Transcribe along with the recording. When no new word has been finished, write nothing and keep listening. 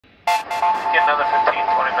Get another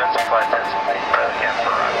 15-20 minutes of flight test. Brilliant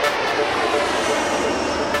for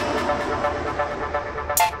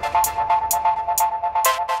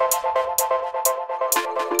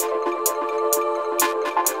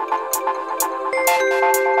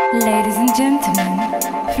Ladies and gentlemen,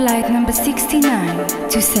 flight number 69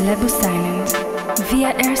 to Celebus Island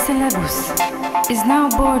via Air Celebus is now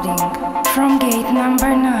boarding from gate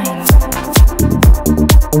number 9.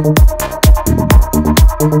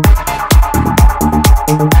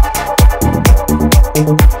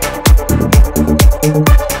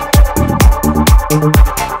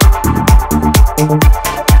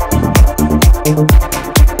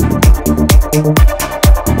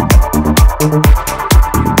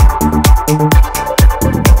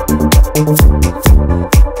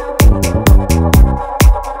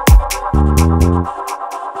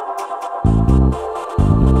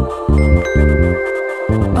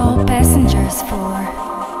 All passengers for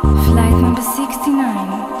flight number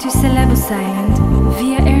 69 to Celebus Island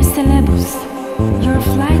via Air Celebus. Your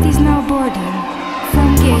flight is now boarding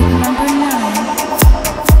from gate number 9.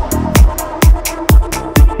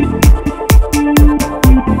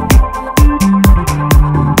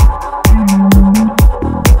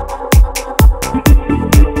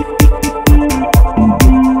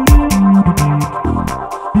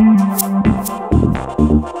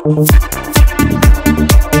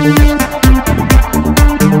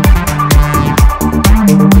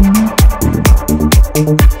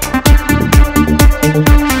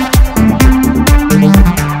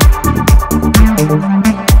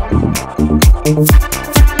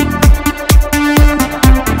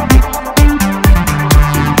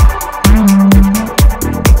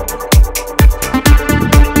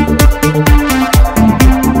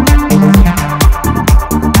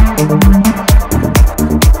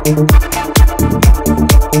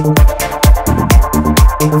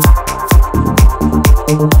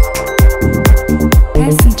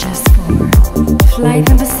 Passengers for flight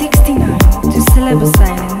number 69 to Celebus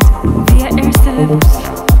Island via Air Celebus.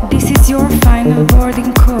 This is your final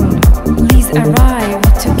boarding call. Please arrive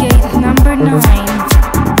to gate number 9.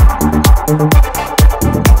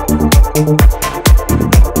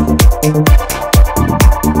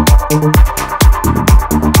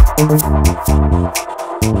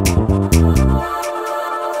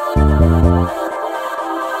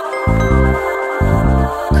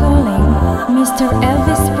 Mr.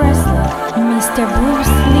 Elvis Presley, Mr.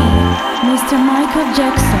 Bruce Lee, Mr. Michael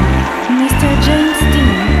Jackson, Mr. James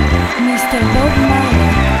Dean, Mr. Bob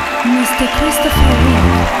Marley, Mr. Christopher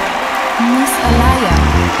Reeve, Miss Alaya,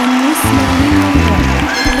 and Miss Marilyn Monroe.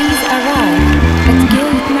 Please arrive at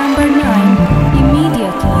gate number 9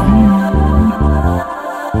 immediately.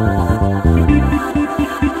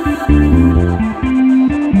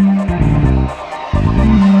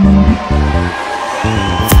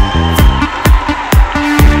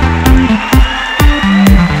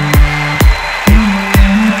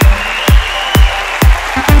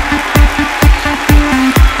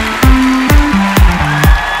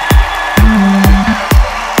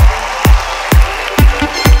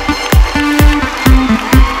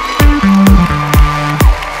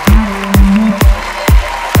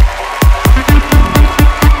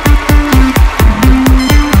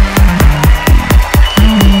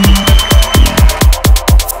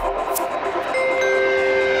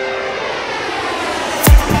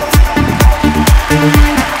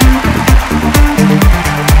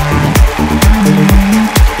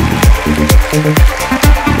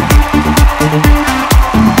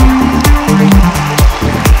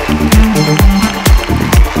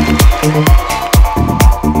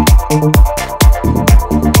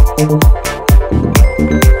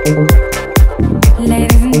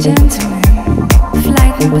 Ladies and gentlemen,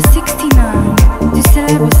 flight number 69 to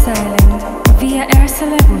Celebus Island via Air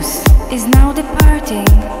Celebus is now departing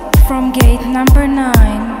from gate number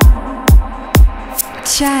 9.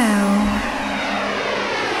 Ciao!